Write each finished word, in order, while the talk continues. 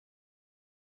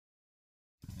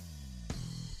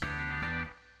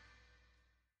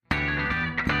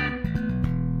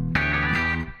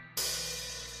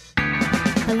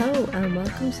Hello and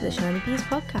welcome to the Shiny Bees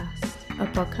podcast, a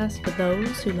podcast for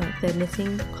those who like their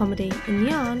knitting, comedy and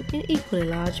yarn in equally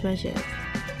large measures.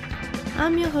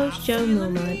 I'm your host Jo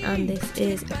Millman and this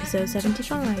is episode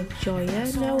 75,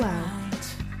 Joyeux, Noel.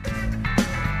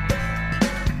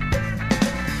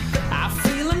 I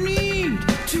feel a need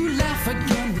to laugh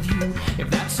again with you,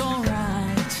 if that's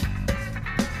alright.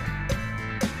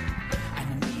 I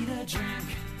need a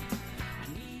drink, I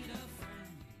need a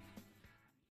friend.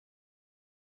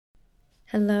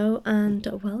 Hello and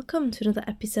welcome to another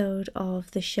episode of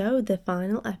the show, the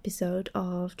final episode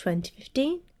of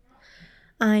 2015.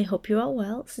 I hope you are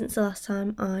well since the last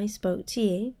time I spoke to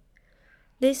you.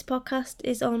 This podcast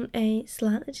is on a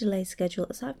slightly delayed schedule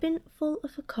as I've been full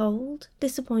of a cold,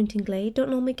 disappointingly. Don't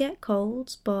normally get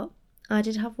colds, but I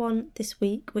did have one this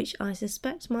week, which I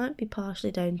suspect might be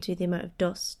partially down to the amount of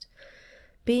dust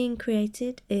being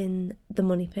created in the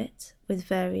money pit with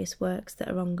various works that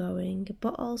are ongoing,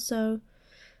 but also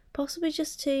possibly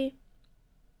just to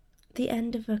the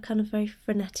end of a kind of very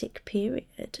frenetic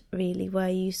period, really, where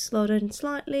you slow down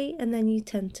slightly and then you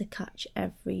tend to catch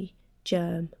every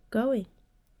germ going.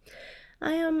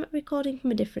 I am recording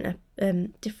from a different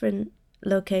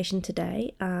location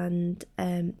today, and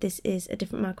this is a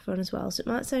different microphone as well, so it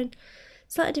might sound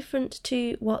slightly different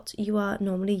to what you are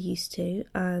normally used to,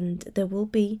 and there will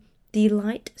be the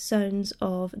light sounds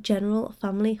of general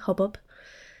family hubbub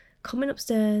coming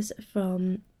upstairs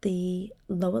from the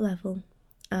lower level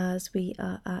as we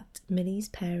are at Millie's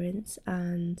parents,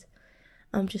 and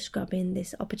I'm just grabbing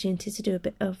this opportunity to do a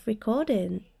bit of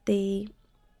recording.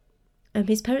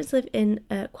 His parents live in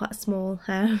quite a small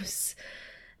house.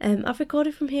 I've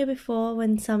recorded from here before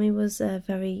when Sammy was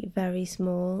very, very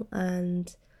small,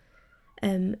 and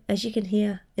as you can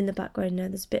hear in the background now,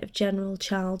 there's a bit of general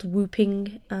child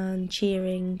whooping and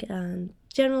cheering and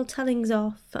general tellings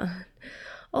off and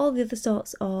all the other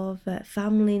sorts of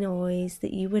family noise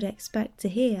that you would expect to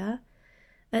hear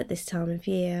at this time of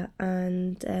year,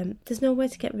 and there's no way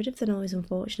to get rid of the noise,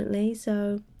 unfortunately,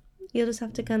 so you'll just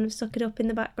have to kind of suck it up in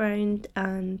the background.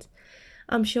 And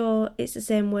I'm sure it's the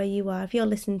same where you are. If you're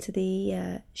listening to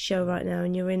the show right now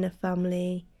and you're in a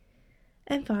family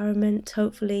environment,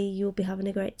 hopefully you'll be having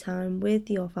a great time with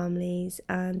your families,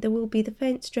 and there will be the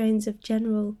faint strains of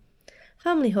general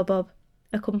family hubbub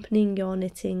accompanying your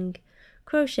knitting,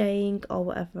 crocheting or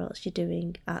whatever else you're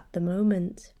doing at the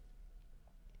moment.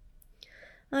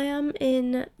 I am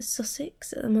in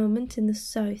Sussex at the moment, in the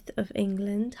south of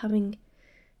England, having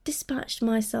dispatched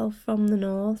myself from the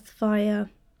north via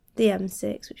the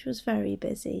M6, which was very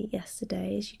busy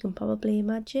yesterday, as you can probably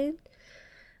imagine.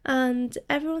 And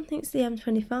everyone thinks the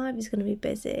M25 is going to be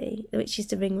busy, which is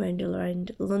the ring road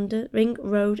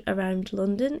around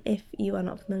London, if you are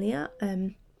not familiar.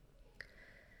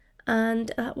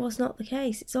 And that was not the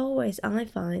case. It's always, I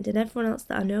find, and everyone else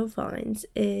that I know finds,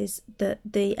 is that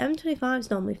the M25 is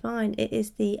normally fine. It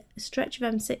is the stretch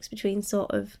of M6 between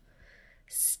sort of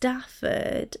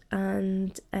Stafford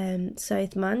and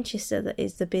South Manchester that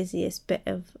is the busiest bit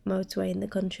of motorway in the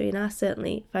country, and I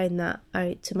certainly found that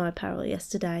out to my peril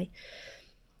yesterday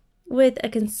with a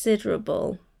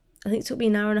considerable, I think it took me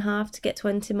an hour and a half to get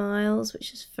 20 miles,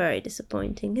 which was very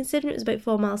disappointing considering it was about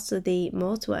 4 miles to the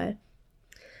motorway.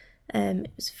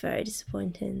 It was very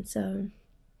disappointing. So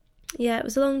yeah, it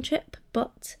was a long trip,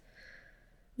 but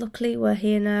luckily we're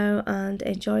here now and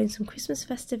enjoying some Christmas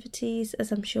festivities,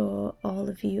 as I'm sure all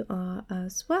of you are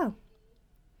as well.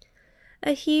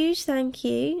 A huge thank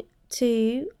you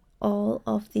to all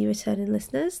of the returning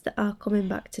listeners that are coming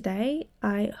back today.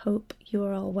 I hope you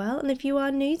are all well, and if you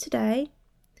are new today,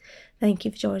 thank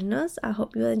you for joining us. I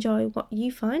hope you'll enjoy what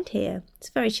you find here. It's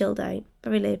very chilled out,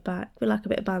 very laid back. We like a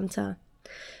bit of banter.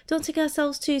 Don't take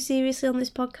ourselves too seriously on this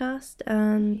podcast,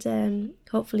 and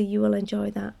hopefully you will enjoy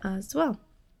that as well.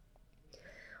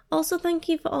 Also, thank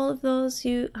you for all of those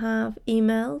who have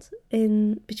emailed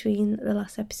in between the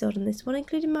last episode and this one,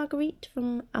 including Marguerite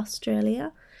from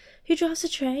Australia, who drives a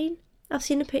train. I've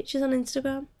seen her pictures on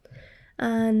Instagram,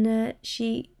 and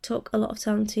she took a lot of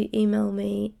time to email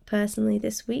me personally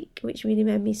this week, which really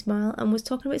made me smile, and was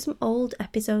talking about some old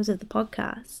episodes of the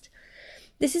podcast.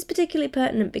 This is particularly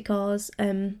pertinent because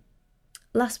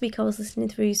last week I was listening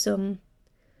through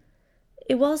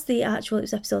it was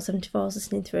episode 74 I was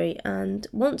listening through, and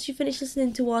once you finish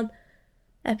listening to one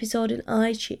episode in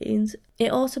iTunes,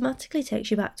 it automatically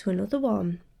takes you back to another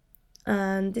one.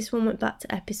 And this one went back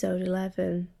to episode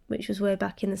 11, which was way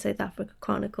back in the South Africa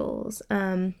Chronicles.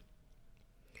 And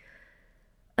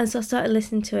so I started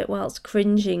listening to it whilst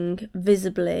cringing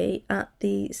visibly at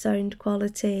the sound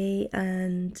quality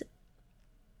and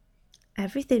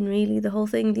everything really, the whole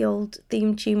thing, the old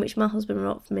theme tune which my husband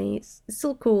wrote for me. It's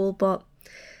still cool, but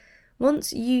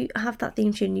once you have that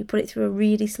theme tune, you put it through a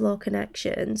really slow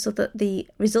connection so that the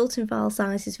resulting file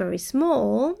size is very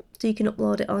small, so you can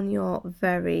upload it on your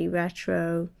very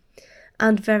retro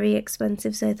and very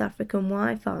expensive South African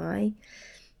Wi-Fi.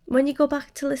 When you go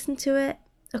back to listen to it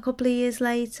a couple of years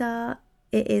later,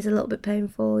 it is a little bit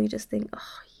painful. You just think,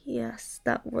 oh yes,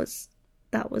 that was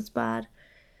bad.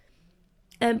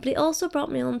 But it also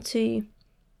brought me on to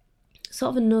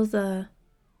sort of another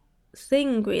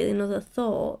thing, really, another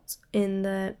thought, in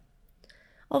that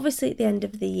obviously at the end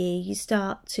of the year you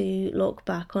start to look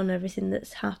back on everything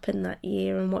that's happened that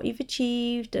year and what you've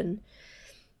achieved and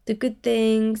the good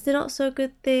things, the not so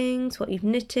good things, what you've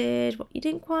knitted, what you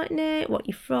didn't quite knit, what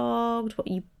you frogged, what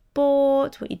you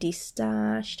bought, what you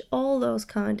destashed, all those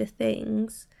kind of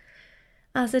things,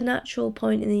 as a natural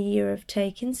point in the year of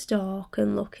taking stock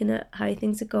and looking at how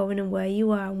things are going and where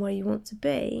you are and where you want to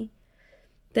be.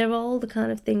 They're all the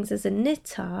kind of things as a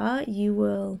knitter you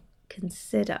will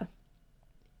consider.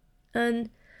 And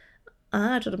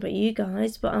I don't know about you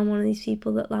guys, but I'm one of these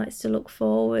people that likes to look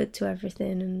forward to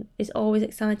everything and is always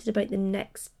excited about the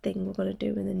next thing we're going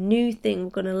to do and the new thing we're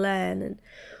going to learn and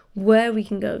where we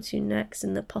can go to next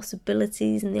and the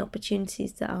possibilities and the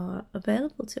opportunities that are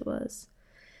available to us.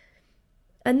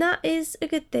 And that is a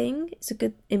good thing. It's a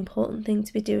good, important thing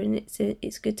to be doing.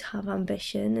 It's good to have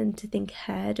ambition and to think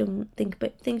ahead and think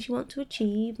about things you want to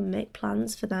achieve and make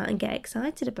plans for that and get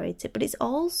excited about it. But it's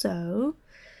also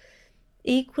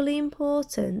equally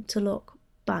important to look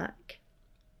back.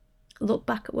 Look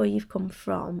back at where you've come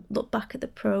from. Look back at the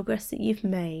progress that you've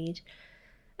made.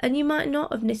 And you might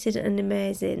not have knitted an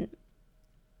amazing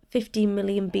 15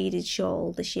 million beaded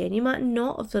shawl this year. And you might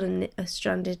not have done a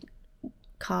stranded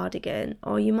cardigan,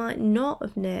 or you might not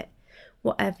have knit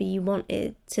whatever you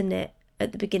wanted to knit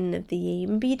at the beginning of the year.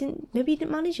 Maybe you didn't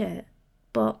manage it,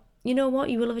 but you know what,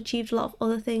 you will have achieved a lot of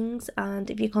other things, and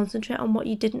if you concentrate on what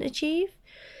you didn't achieve,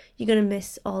 you're going to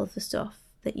miss all of the stuff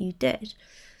that you did.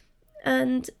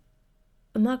 And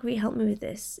Marguerite helped me with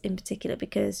this in particular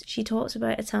because she talks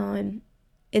about a time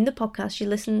in the podcast. She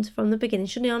listened from the beginning.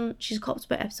 She's got up to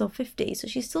about episode 50, so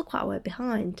she's still quite a way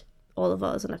behind all of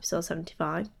us on episode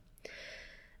 75.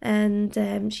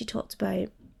 And she talked about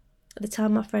the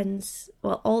time my friends,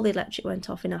 all the electric went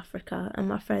off in Africa, and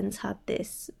my friends had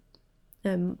this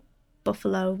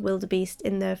buffalo wildebeest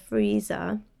in their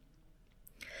freezer,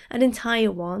 an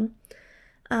entire one,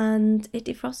 and it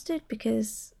defrosted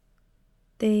because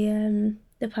the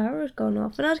power had gone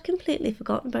off, and I'd completely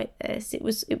forgotten about this. It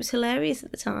was hilarious at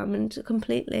the time and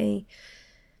completely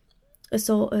a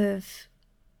sort of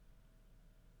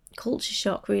culture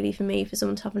shock really for me, for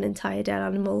someone to have an entire dead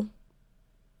animal,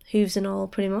 hooves and all,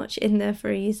 pretty much in their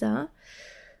freezer,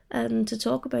 and to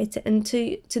talk about it, and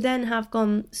to then have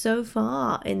gone so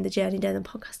far in the journey down the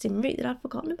podcasting route that I'd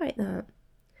forgotten about that,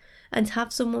 and to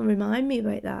have someone remind me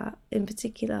about that in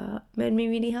particular made me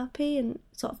really happy and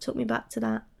sort of took me back to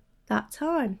that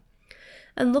time.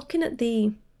 And looking at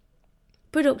the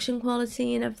production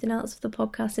quality and everything else of the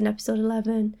podcast in episode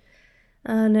 11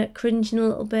 and cringing a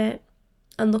little bit,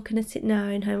 and looking at it now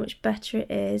and how much better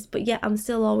it is, but yet I'm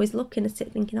still always looking at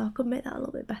it thinking, I could make that a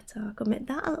little bit better, I could make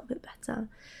that a little bit better,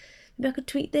 maybe I could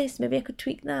tweak this, maybe I could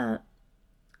tweak that.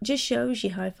 Just shows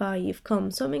you how far you've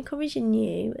come. So I'm encouraging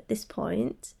you at this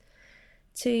point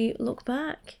to look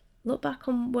back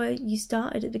on where you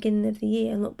started at the beginning of the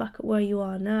year, and look back at where you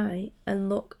are now, and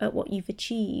look at what you've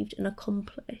achieved and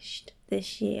accomplished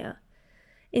this year,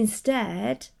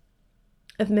 instead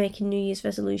of making New Year's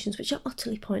resolutions, which are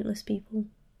utterly pointless, people.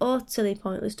 Utterly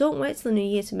pointless. Don't wait till the new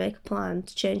year to make a plan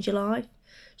to change your life.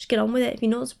 Just get on with it. If you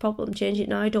know it's a problem, change it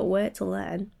now. Don't wait till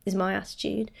then, is my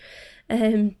attitude.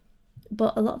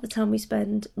 But a lot of the time we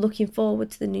spend looking forward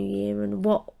to the new year and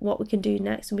what we can do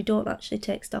next, and we don't actually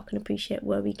take stock and appreciate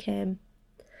where we came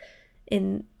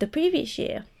in the previous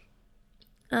year.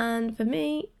 And for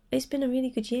me, it's been a really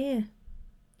good year.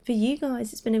 For you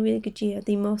guys, it's been a really good year.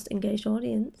 The most engaged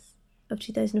audience of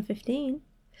 2015.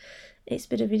 It's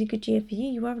been a really good year for you.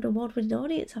 You are an award-winning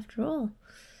audience after all.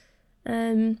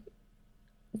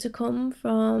 To come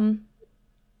from,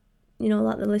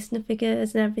 like the listener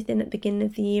figures and everything at the beginning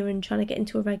of the year, and trying to get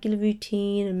into a regular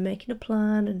routine and making a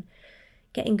plan and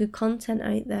getting good content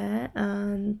out there,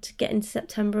 and getting to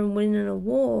September and winning an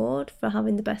award for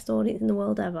having the best audience in the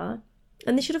world ever.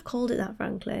 And they should have called it that,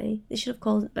 frankly. They should have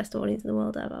called it the best audience in the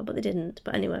world ever, but they didn't.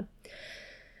 But anyway,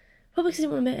 probably because I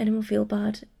didn't want to make anyone feel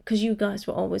bad, because you guys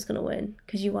were always going to win,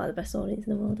 because you are the best audience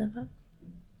in the world ever.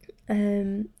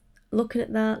 Looking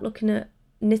at that, looking at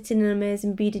knitting an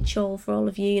amazing beaded shawl for all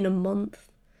of you in a month,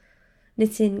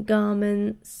 knitting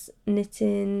garments,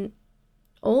 knitting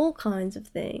all kinds of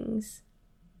things.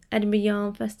 Edinburgh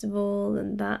Yarn Festival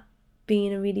and that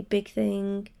being a really big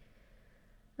thing,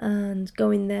 and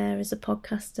going there as a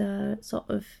podcaster, sort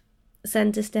of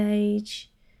centre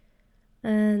stage,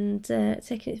 and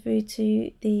taking it through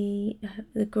to the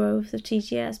growth of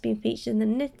TGS, being featured in the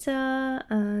Knitter,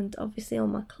 and obviously all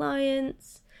my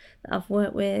clients that I've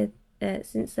worked with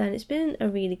since then. It's been a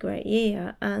really great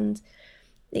year, and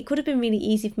it could have been really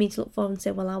easy for me to look forward and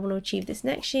say, well, I want to achieve this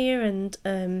next year, and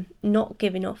not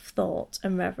give enough thought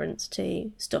and reverence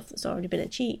to stuff that's already been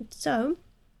achieved. So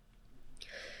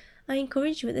I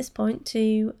encourage you at this point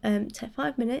to take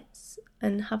 5 minutes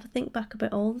and have a think back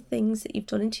about all the things that you've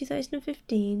done in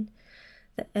 2015,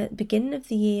 that at the beginning of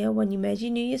the year when you made your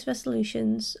New Year's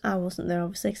resolutions. I wasn't there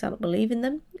obviously because I don't believe in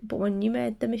them, but when you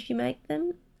made them, if you make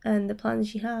them, and the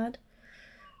plans you had,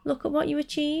 look at what you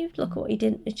achieved, look at what you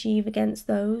didn't achieve against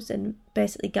those, and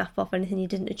basically gaff off anything you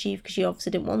didn't achieve because you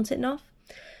obviously didn't want it enough.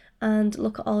 And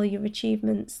look at all your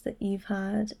achievements that you've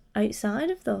had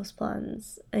outside of those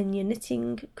plans, in your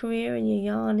knitting career and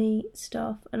your yarny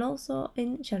stuff, and also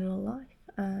in general life.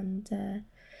 And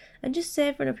just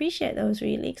savour and appreciate those,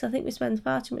 really, because I think we spend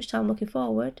far too much time looking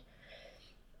forward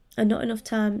and not enough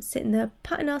time sitting there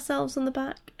patting ourselves on the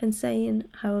back and saying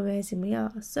how amazing we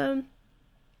are. So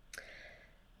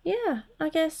yeah, I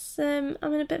guess I'm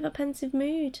in a bit of a pensive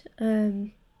mood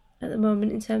at the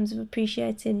moment in terms of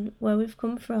appreciating where we've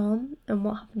come from and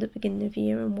what happened at the beginning of the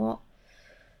year, and what,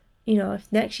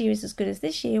 if next year is as good as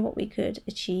this year, what we could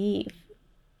achieve.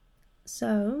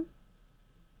 So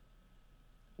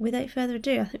without further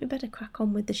ado, I think we better crack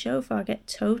on with the show before I get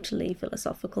totally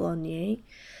philosophical on you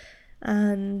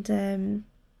and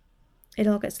it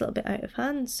all gets a little bit out of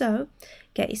hand. So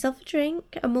get yourself a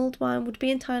drink. A mulled wine would be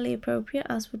entirely appropriate,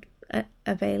 as would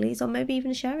a Baileys or maybe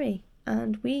even a sherry.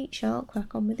 And we shall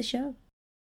crack on with the show.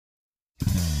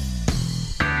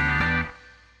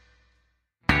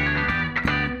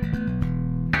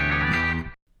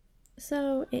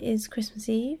 So it is Christmas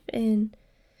Eve in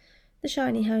the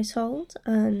Shiny household,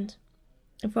 and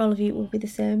for all of you it will be the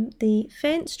same. The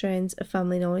faint strains of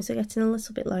family noise are getting a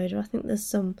little bit louder. I think there's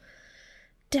some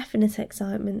definite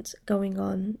excitement going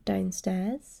on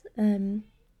downstairs. And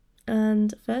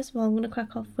first of all, I'm going to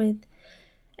crack off with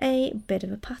a bit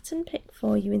of a pattern pick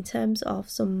for you in terms of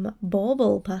some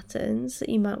bauble patterns that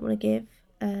you might want to give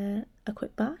a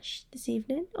quick bash this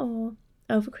evening or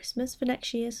over Christmas for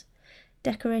next year's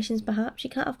decorations. Perhaps you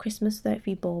can't have Christmas without a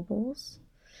few baubles,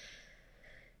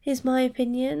 is my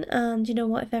opinion. And you know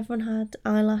what, if everyone had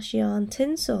eyelash yarn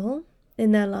tinsel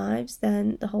in their lives,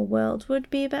 then the whole world would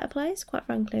be a better place, quite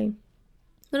frankly. I'm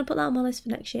going to put that on my list for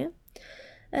next year.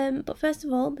 But first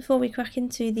of all, before we crack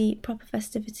into the proper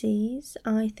festivities,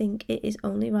 I think it is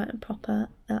only right and proper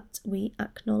that we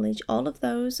acknowledge all of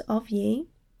those of ye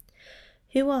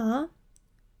who are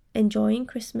enjoying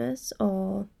Christmas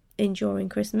or enduring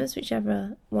Christmas,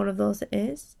 whichever one of those it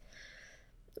is,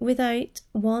 without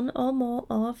one or more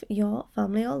of your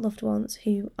family or loved ones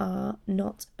who are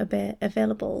not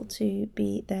available to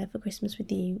be there for Christmas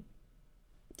with you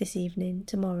this evening,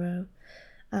 tomorrow,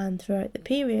 and throughout the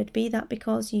period, be that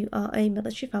because you are a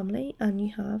military family and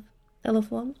you have a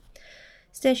loved one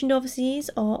stationed overseas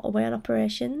or away on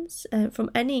operations from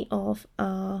any of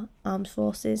our armed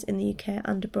forces in the UK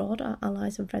and abroad, our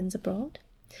allies and friends abroad.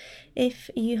 If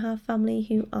you have family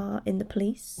who are in the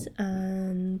police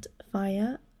and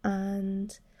fire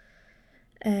and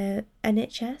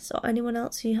NHS or anyone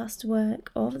else who has to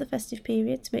work over the festive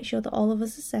period to make sure that all of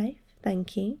us are safe,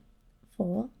 thank you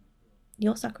for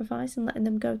your sacrifice and letting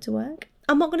them go to work.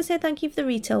 I'm not going to say thank you for the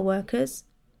retail workers.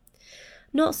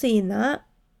 Not seeing that.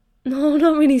 No,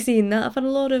 not really seeing that. I've had a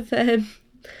lot of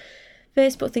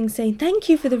Facebook things saying thank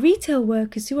you for the retail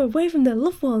workers who are away from their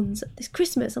loved ones this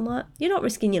Christmas. I'm like, you're not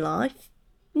risking your life.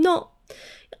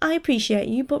 I appreciate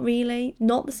you, but really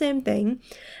not the same thing.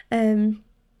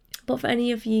 But for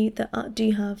any of you that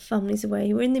do have families away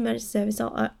who are in the emergency service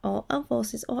or armed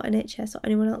forces or NHS or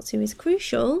anyone else who is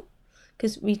crucial,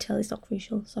 because retail is not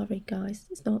crucial, sorry guys,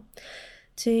 it's not,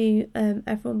 to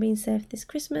everyone being safe this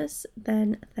Christmas,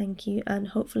 then thank you, and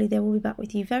hopefully they will be back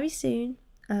with you very soon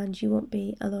and you won't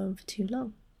be alone for too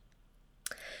long.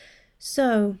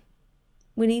 So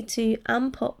we need to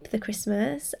amp up the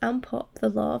Christmas, amp up the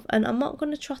love, and I'm not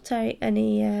going to trot out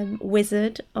any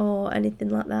wizard or anything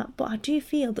like that, but I do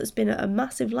feel there's been a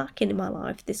massive lacking in my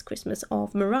life this Christmas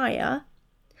of Mariah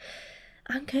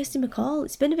and Kirsty MacColl.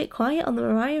 It's been a bit quiet on the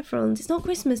Mariah front. It's not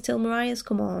Christmas till Mariah's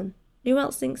come on. Who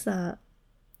else thinks that?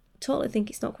 I totally think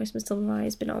it's not Christmas till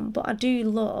Mariah's been on, but I do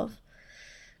love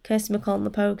Kirsty McCall on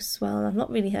the Pogues as well, and I've not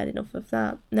really heard enough of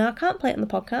that. Now, I can't play it on the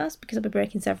podcast because I'll be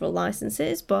breaking several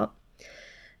licenses, but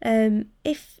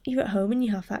if you're at home and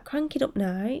you have that, crank it up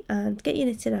now and get your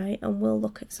knitting out and we'll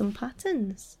look at some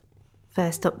patterns.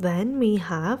 First up then, we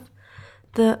have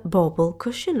the Bauble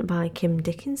Cushion by Kim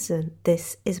Dickinson.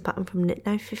 This is a pattern from Knit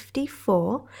Now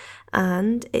 54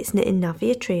 and it's knit in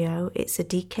Navia Trio. It's a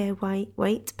DK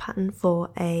weight pattern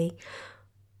for a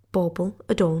bauble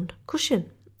adorned cushion.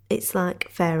 It's like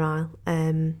Fair Isle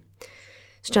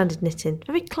stranded knitting.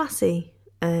 Very classy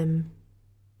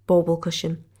bauble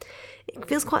cushion. It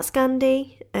feels quite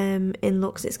Scandi in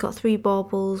looks. It's got 3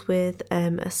 baubles with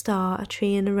a star, a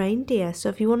tree and a reindeer. So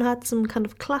if you want to add some kind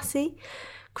of classy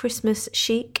Christmas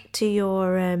chic to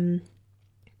your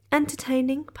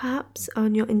entertaining perhaps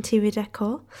on your interior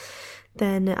decor,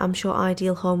 then I'm sure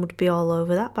Ideal Home would be all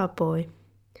over that bad boy.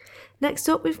 Next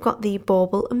up, we've got the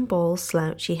Bauble and Ball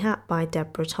Slouchy Hat by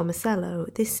Deborah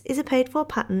Tomasello. This is a paid-for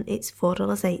pattern. It's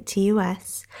 $4.80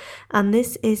 US, and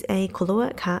this is a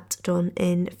colourwork hat done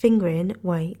in fingering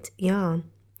weight yarn.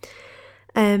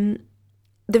 The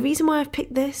reason why I've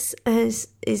picked this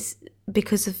is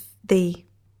because of the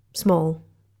small,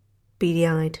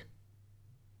 beady-eyed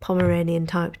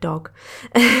Pomeranian-type dog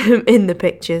in the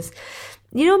pictures.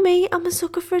 You know me, I'm a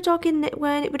sucker for a dog in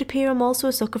knitwear, and it would appear I'm also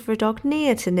a sucker for a dog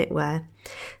near to knitwear.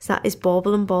 So that is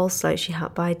Bauble and Ball Slouchy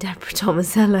Hat by Deborah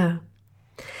Tomasello.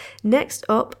 Next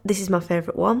up, this is my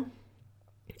favourite one.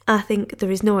 I think there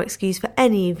is no excuse for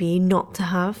any of you not to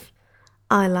have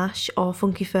eyelash or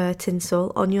funky fur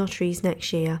tinsel on your trees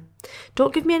next year.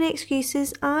 Don't give me any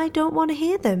excuses, I don't want to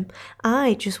hear them.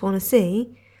 I just want to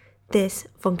see this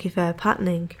funky fur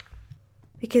patterning.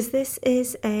 Because this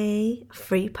is a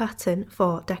free pattern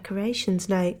for decorations.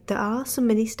 Now, there are some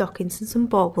mini stockings and some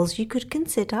baubles you could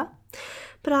consider,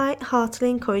 but I heartily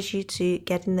encourage you to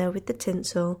get in there with the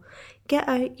tinsel, get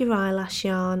out your eyelash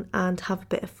yarn and have a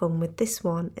bit of fun with this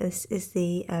one. This is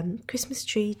the Christmas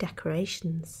tree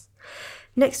decorations.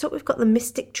 Next up, we've got the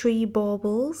Mystic Tree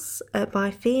Baubles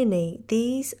by Fiona.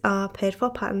 These are paid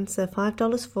for patterns, so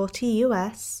 $5.40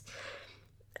 US.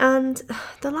 And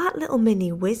they're like little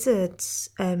mini wizards,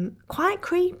 quite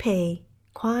creepy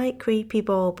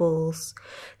baubles.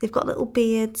 They've got little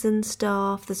beards and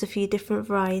stuff. There's a few different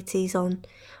varieties on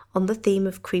the theme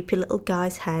of creepy little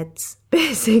guys' heads,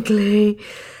 basically,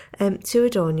 to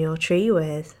adorn your tree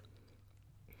with.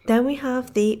 Then we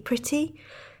have the Pretty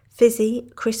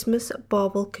Fizzy Christmas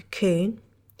Bauble Cocoon,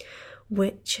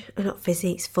 which, not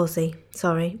fizzy, it's fuzzy,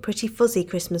 sorry. Pretty Fuzzy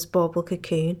Christmas Bauble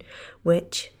Cocoon,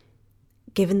 which,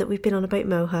 given that we've been on about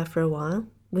mohair for a while,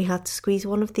 we had to squeeze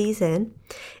one of these in.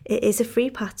 It is a free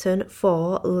pattern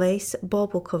for lace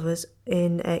bauble covers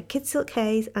in Kid Silk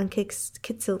Haze and Kid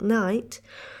Silk Night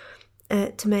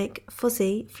to make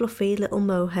fuzzy, fluffy little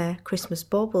mohair Christmas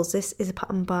baubles. This is a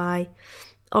pattern by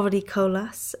Aurélie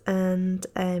Colas, and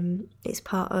it's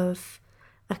part of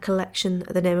a collection,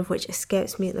 the name of which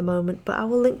escapes me at the moment, but I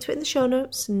will link to it in the show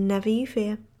notes, never you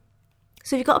fear.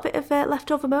 So if you've got a bit of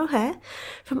leftover mohair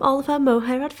from all of our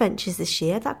mohair adventures this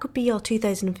year, that could be your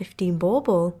 2015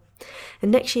 bauble.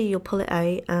 And next year you'll pull it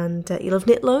out and you'll have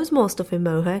knit loads more stuff in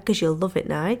mohair because you'll love it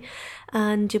now.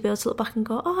 And you'll be able to look back and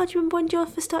go, oh, do you remember when Jo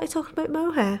first started talking about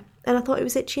mohair? And I thought it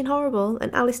was itchy and horrible,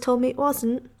 and Alice told me it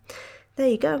wasn't. There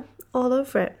you go, all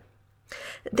over it.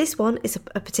 This one is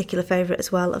a particular favourite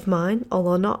as well of mine,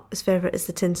 although not as favourite as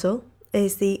the tinsel,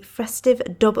 is the Festive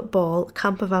Dub Ball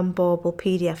Campervan Bauble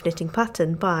PDF knitting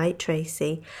pattern by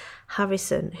Tracy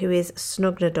Harrison, who is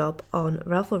Snugnadub on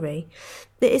Ravelry.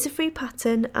 It is a free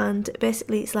pattern, and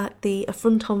basically it's like a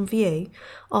front-on view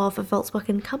of a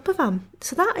Volkswagen campervan.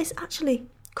 So that is actually,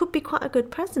 could be quite a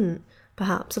good present,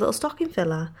 perhaps, a little stocking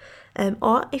filler.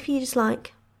 Or if you just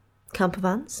like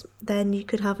campervans, then you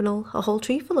could have a whole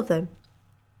tree full of them.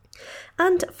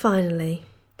 And finally,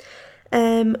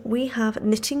 we have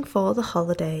Knitting for the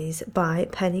Holidays by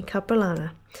Penny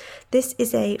Cabralana. This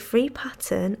is a free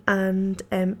pattern, and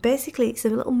basically it's a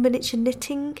little miniature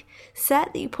knitting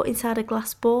set that you put inside a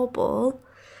glass bauble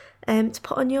to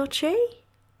put on your tree,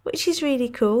 which is really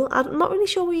cool. I'm not really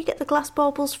sure where you get the glass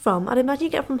baubles from. I'd imagine you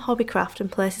get them from Hobbycraft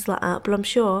and places like that, but I'm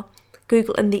sure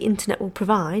Google and the internet will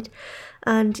provide.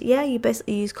 And yeah, you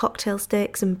basically use cocktail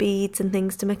sticks and beads and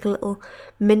things to make a little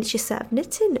miniature set of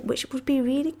knitting, which would be a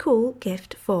really cool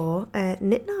gift for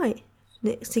Knit Night,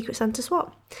 Secret Santa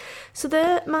swap. So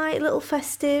they're my little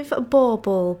festive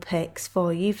bauble picks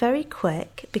for you, very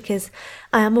quick, because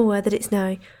I am aware that it's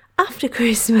now after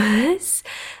Christmas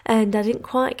and I didn't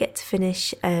quite get to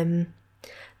finish the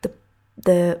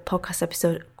podcast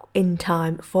episode in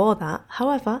time for that.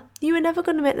 However, you were never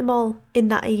going to make them all in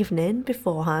that evening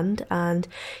beforehand, and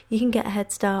you can get a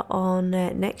head start on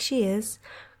next year's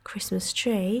Christmas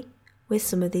tree with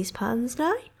some of these patterns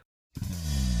now.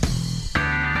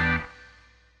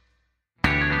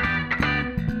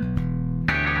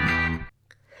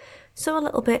 So a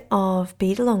little bit of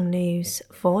bead along news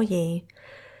for you.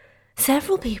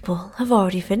 Several people have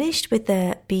already finished with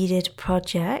their beaded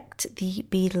project, the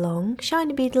bead along,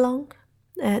 shiny bead along,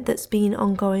 that's been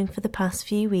ongoing for the past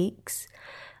few weeks.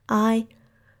 I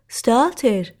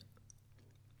started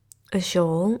a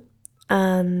shawl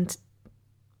and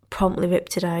promptly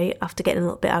ripped it out after getting a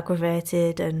little bit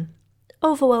aggravated and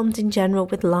overwhelmed in general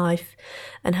with life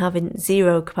and having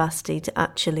zero capacity to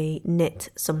actually knit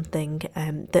something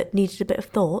that needed a bit of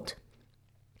thought.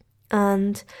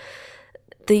 And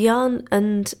the yarn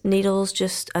and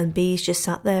needles and bees just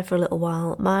sat there for a little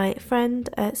while. My friend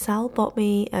Sal bought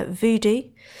me Voodoo,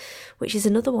 which is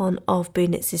another one of Boo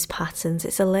Knits' patterns.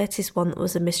 It's the latest one that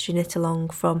was a mystery knit along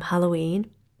from Halloween.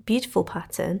 Beautiful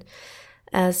pattern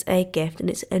as a gift, and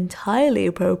it's entirely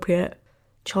appropriate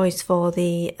choice for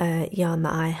the yarn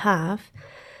that I have.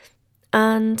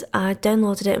 And I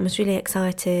downloaded it and was really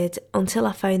excited until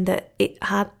I found that it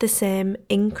had the same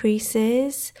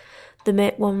increases. The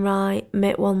mate one right,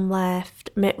 mate one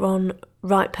left, mate one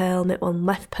right purl, mate one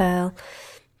left purl,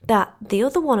 that the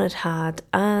other one had.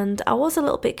 And I was a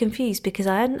little bit confused because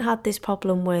I hadn't had this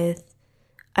problem with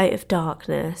Out of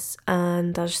Darkness,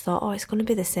 and I just thought, oh, it's going to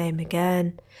be the same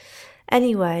again.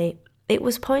 Anyway, it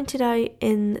was pointed out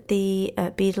in the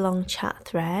Bead Along chat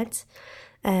thread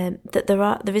that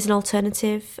there is an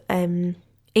alternative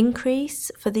increase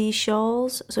for these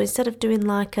shawls. So instead of doing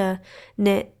like a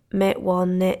knit, mate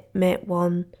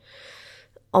one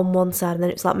on one side, and then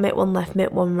it's like mate one left,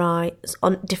 mate one right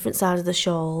on different sides of the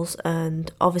shawls,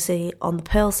 and obviously on the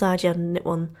purl side you had knit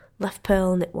one left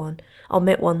purl, knit one, or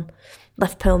mate one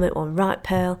left purl, mate one right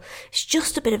purl. It's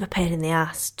just a bit of a pain in the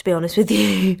ass, to be honest with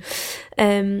you,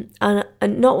 and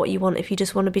not what you want if you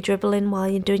just want to be dribbling while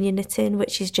you're doing your knitting,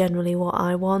 which is generally what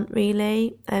I want,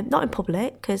 really. Not in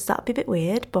public, because that'd be a bit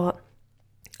weird, but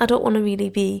I don't want to really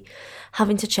be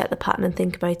having to check the pattern and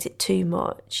think about it too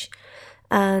much.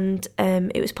 And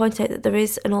it was pointed out that there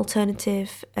is an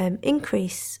alternative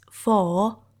increase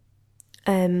for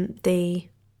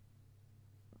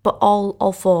but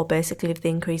all four basically of the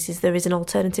increases. There is an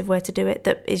alternative way to do it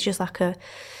that is just like a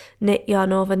knit,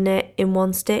 yarn over, knit in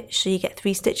one stitch, so you get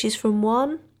 3 stitches from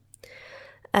one.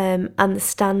 And the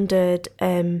standard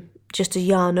just a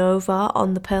yarn over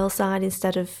on the purl side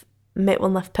instead of mate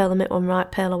one left purl and mate one right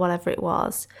purl or whatever it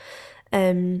was,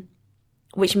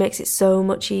 which makes it so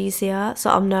much easier. So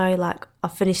I'm now like,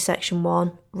 I've finished section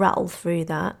 1, rattled through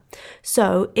that.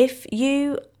 So if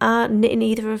you are knitting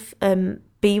either of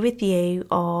Be With You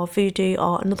or Voodoo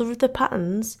or another of the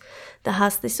patterns that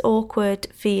has this awkward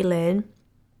feeling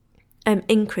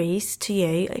increase to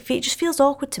you, if it just feels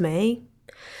awkward to me,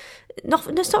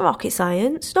 it's not rocket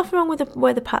science, nothing wrong with the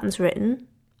way the pattern's written,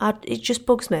 it just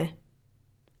bugs me.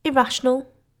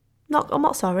 Irrational. I'm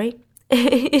not sorry.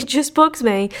 It just bugs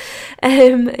me.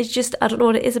 It's just, I don't know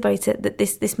what it is about it, that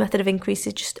this method of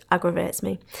increases just aggravates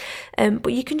me.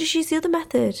 But you can just use the other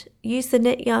method. Use the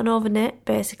knit, yarn over, knit,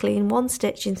 basically in one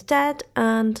stitch instead,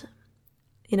 and,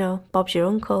 Bob's your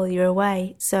uncle, you're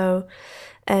away. So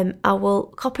I will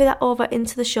copy that over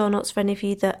into the show notes for any of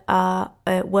you that are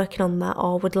working on that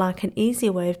or would like an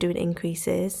easier way of doing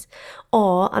increases.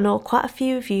 Or I know quite a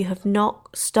few of you have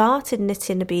not started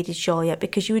knitting a beaded shawl yet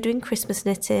because you were doing Christmas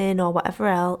knitting or whatever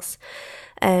else,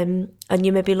 and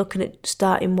you may be looking at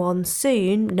starting one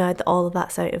soon. Now that all of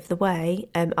that's out of the way,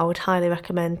 I would highly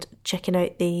recommend checking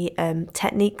out the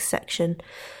techniques section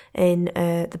in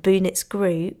the Boo Knits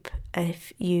group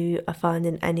if you are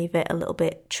finding any of it a little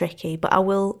bit tricky. But I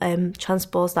will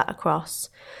transpose that across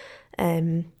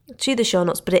to the show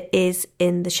notes, but it is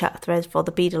in the chat thread for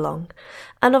the bead along.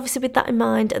 And obviously with that in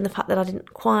mind, and the fact that I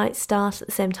didn't quite start at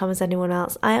the same time as anyone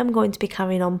else, I am going to be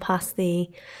carrying on past the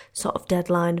sort of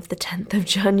deadline of the 10th of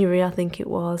January, I think it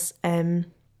was,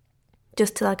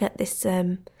 just till I get this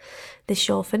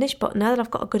shawl finished. But now that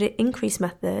I've got a good increase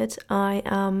method,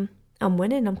 I'm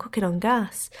winning, I'm cooking on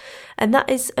gas. And that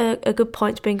is a good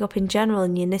point to bring up in general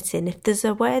in your knitting. If there's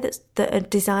a way that a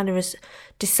designer has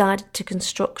decided to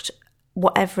construct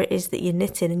whatever it is that you're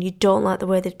knitting and you don't like the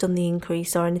way they've done the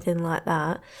increase or anything like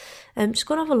that, just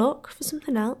go and have a look for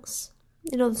something else.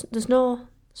 There's no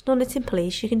knitting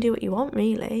police, you can do what you want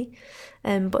really.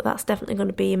 But that's definitely going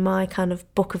to be in my kind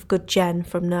of book of good gen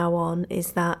from now on,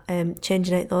 is that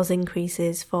changing out those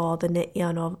increases for the knit,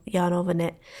 yarn over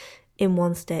knit in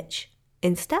one stitch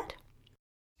instead.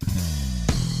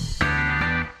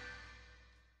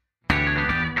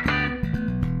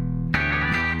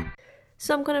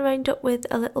 So I'm going to round up with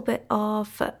a little bit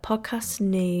of podcast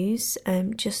news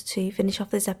just to finish off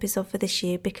this episode for this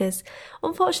year, because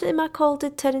unfortunately my cold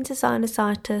did turn into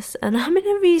sinusitis and I'm in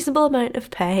a reasonable amount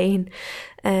of pain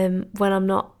when I'm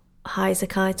not high as a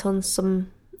kite on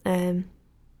some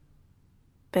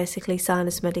basically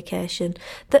sinus medication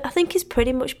that I think is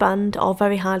pretty much banned or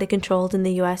very highly controlled in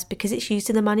the US because it's used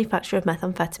in the manufacture of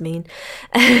methamphetamine.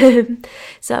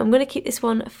 So I'm going to keep this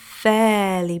one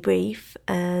fairly brief,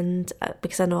 and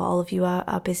because I know all of you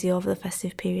are busy over the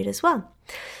festive period as well.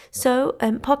 So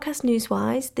podcast news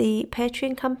wise, the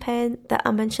Patreon campaign that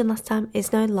I mentioned last time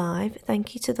is now live.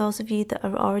 Thank you to those of you that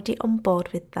are already on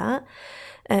board with that.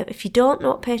 If you don't know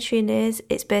what Patreon is,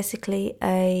 it's basically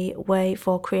a way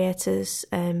for creators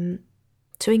to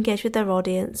engage with their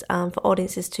audience and for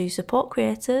audiences to support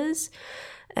creators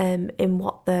in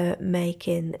what they're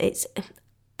making. It's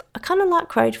kind of like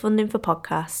crowdfunding for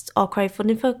podcasts or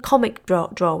crowdfunding for comic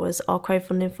drawers or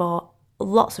crowdfunding for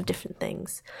lots of different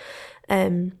things.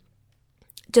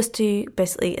 Just to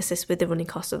basically assist with the running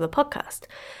costs of the podcast.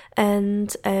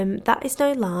 And that is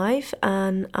now live,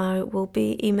 and I will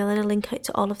be emailing a link out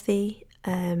to all of the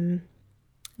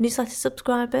newsletter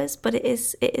subscribers, but it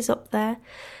is up there.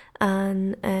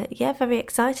 And yeah, very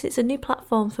excited. It's a new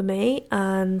platform for me,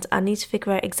 and I need to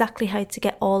figure out exactly how to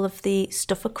get all of the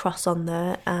stuff across on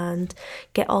there and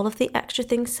get all of the extra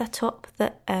things set up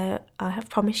that I have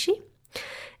promised you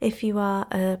if you are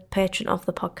a patron of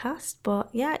the podcast. But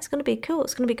yeah, it's going to be cool.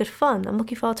 It's going to be good fun. I'm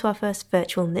looking forward to our first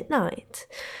virtual knit night,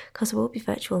 because there will be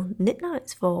virtual knit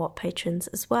nights for patrons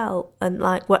as well, and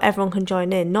like where everyone can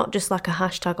join in, not just like a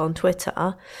hashtag on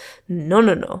Twitter.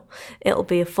 No. It'll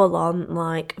be a full-on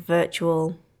like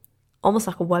virtual, almost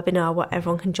like a webinar where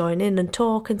everyone can join in and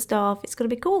talk and stuff. It's going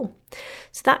to be cool.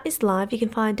 So that is live. You can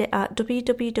find it at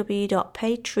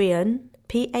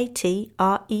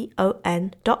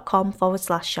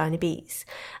patreon.com/shinybees.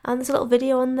 And there's a little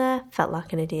video on there. Felt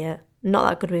like an idiot. Not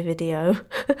that good with video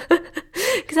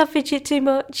because I fidget too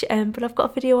much, but I've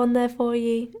got a video on there for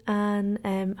you, and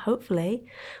hopefully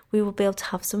we will be able to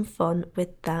have some fun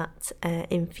with that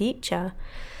in future.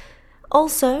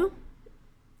 Also,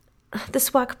 the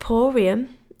Swagporium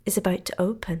is about to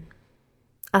open,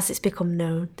 as it's become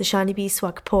known, the Shiny Bee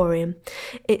Swagporium.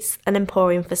 It's an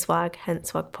emporium for swag,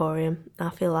 hence Swagporium. I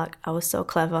feel like I was so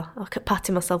clever. I kept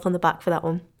patting myself on the back for that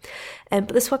one. But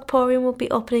the Swagporium will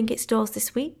be opening its doors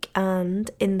this week,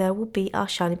 and in there will be our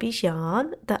Shiny Bees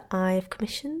yarn that I've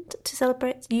commissioned to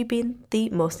celebrate you being the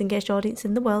most engaged audience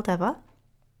in the world ever.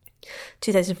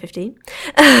 2015.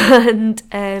 And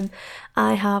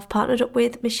I have partnered up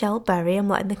with Michelle Berry. I'm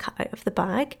letting the cat out of the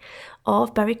bag,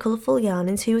 of Berry Colourful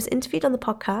Yarnings, who was interviewed on the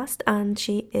podcast, and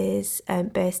she is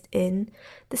based in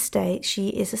the States. She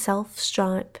is a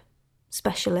self-stripe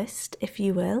specialist, if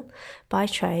you will, by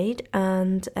trade,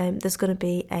 and there's going to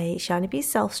be a Shiny Bee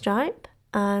self-stripe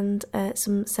and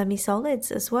some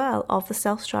semi-solids as well of the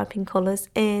self-striping colours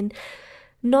in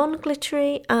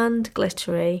non-glittery and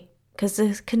glittery, because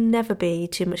there can never be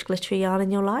too much glittery yarn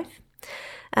in your life.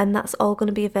 And that's all going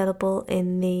to be available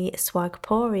in the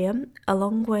Swagporium,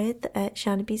 along with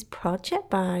Shiny Bee's project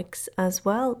bags as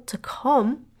well, to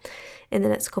come in the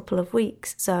next couple of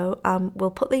weeks. So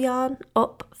we'll put the yarn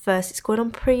up first. It's going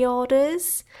on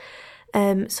pre-orders.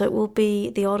 So it will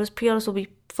be, pre-orders will be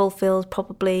fulfilled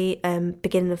probably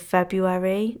beginning of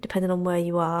February, depending on where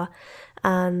you are.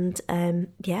 And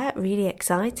yeah, really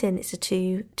exciting. It's a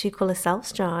two colour self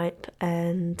stripe,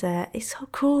 and it's so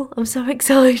cool. I'm so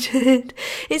excited.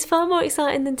 It's far more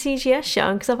exciting than TGS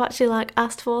yarn, because I've actually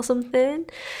asked for something,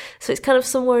 so it's kind of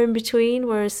somewhere in between.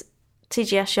 Whereas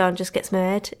TGS yarn just gets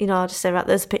made, I'll just say, right,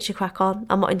 there's a picture, crack on.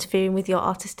 I'm not interfering with your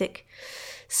artistic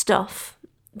stuff.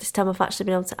 This time I've actually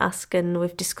been able to ask, and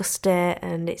we've discussed it,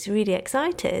 and it's really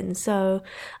exciting. So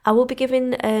I will be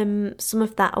giving some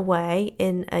of that away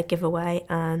in a giveaway,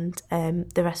 and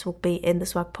the rest will be in the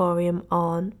Swagporium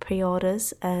on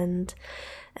pre-orders, and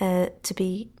to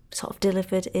be sort of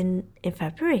delivered in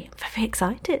February. I'm very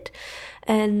excited.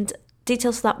 And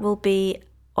details of that will be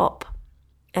up.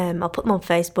 I'll put them on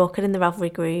Facebook and in the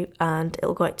Ravelry group, and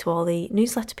it'll go out to all the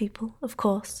newsletter people, of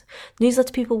course.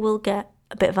 Newsletter people will get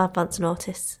a bit of advance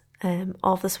notice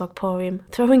of the Swagporium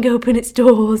throwing open its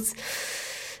doors,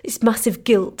 its massive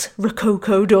gilt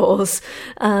rococo doors,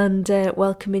 and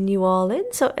welcoming you all in.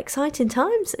 So exciting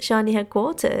times at Shiny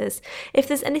headquarters. If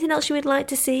there's anything else you would like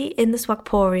to see in the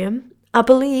Swagporium, I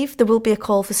believe there will be a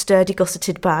call for sturdy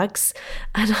gusseted bags,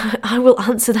 and I will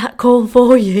answer that call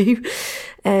for you.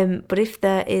 But if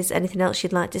there is anything else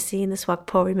you'd like to see in the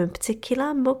Swagporium in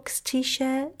particular, mugs,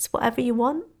 t-shirts, whatever you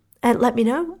want, let me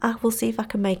know. I will see if I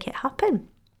can make it happen.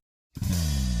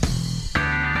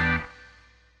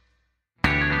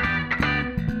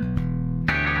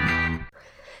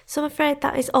 So I'm afraid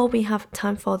that is all we have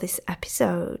time for this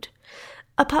episode.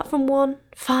 Apart from one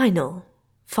final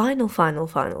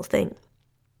thing.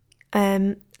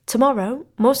 Tomorrow,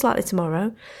 most likely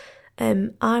tomorrow,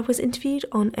 I was interviewed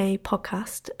on a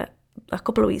podcast a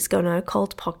couple of weeks ago now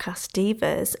called Podcast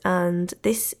Divas, and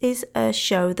this is a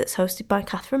show that's hosted by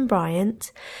Catherine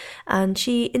Bryant, and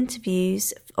she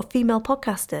interviews female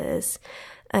podcasters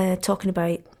talking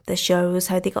about their shows,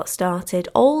 how they got started,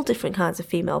 all different kinds of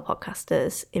female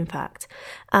podcasters, in fact,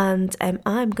 and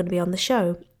I'm going to be on the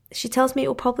show. She tells me it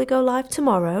will probably go live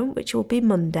tomorrow, which will be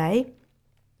Monday,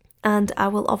 and I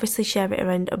will obviously share it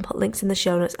around and put links in the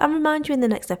show notes and remind you in the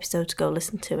next episode to go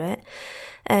listen to it.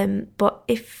 But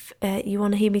if you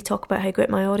want to hear me talk about how great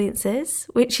my audience is,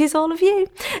 which is all of you,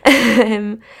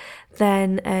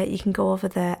 then you can go over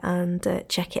there and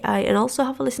check it out, and also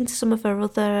have a listen to some of her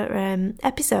other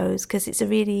episodes, because it's a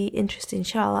really interesting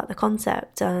show. I like the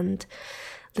concept, and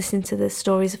listening to the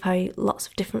stories of how lots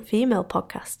of different female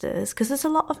podcasters, because there's a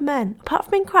lot of men, apart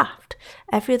from in craft,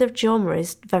 every other genre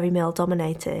is very male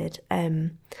dominated.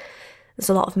 There's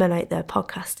a lot of men out there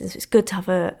podcasting, so it's good to have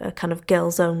a kind of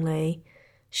girls only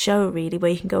show, really,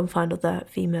 where you can go and find other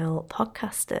female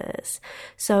podcasters.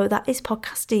 So that is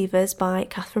Podcast Divas by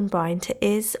Catherine Bryant. It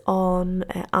is on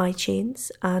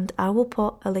iTunes, and I will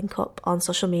put a link up on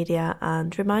social media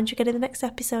and remind you again in the next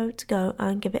episode to go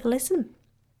and give it a listen.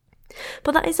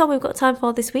 But that is all we've got time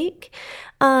for this week.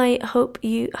 I hope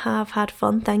you have had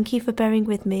fun. Thank you for bearing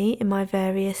with me in my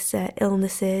various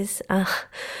illnesses,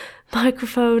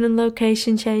 microphone and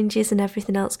location changes and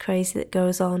everything else crazy that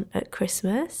goes on at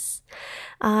Christmas.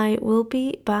 I will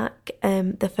be back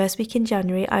the first week in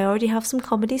January. I already have some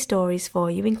comedy stories for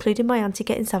you, including my auntie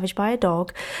getting savaged by a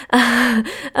dog,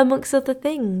 amongst other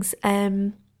things.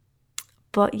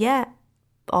 But yeah,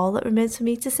 all that remains for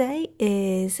me to say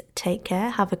is take care,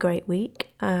 have a great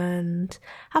week, and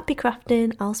happy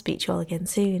crafting. I'll speak to you all again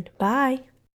soon. Bye.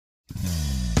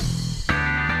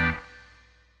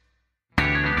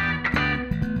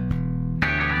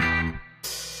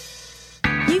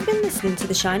 You've been listening to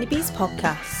the Shiny Bees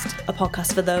podcast, a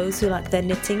podcast for those who like their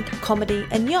knitting, comedy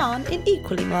and yarn in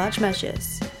equally large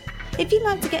measures. If you'd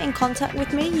like to get in contact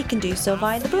with me, you can do so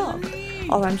via the blog,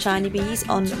 or I'm Shiny Bees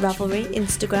on Ravelry,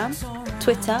 Instagram,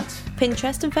 Twitter,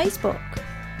 Pinterest and Facebook.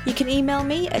 You can email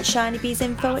me at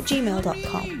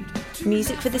shinybeesinfo@gmail.com.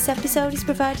 Music for this episode is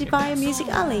provided by Music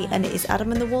Alley, and it is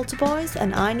Adam and the Water Boys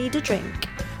and I Need a Drink.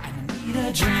 I need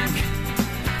a drink.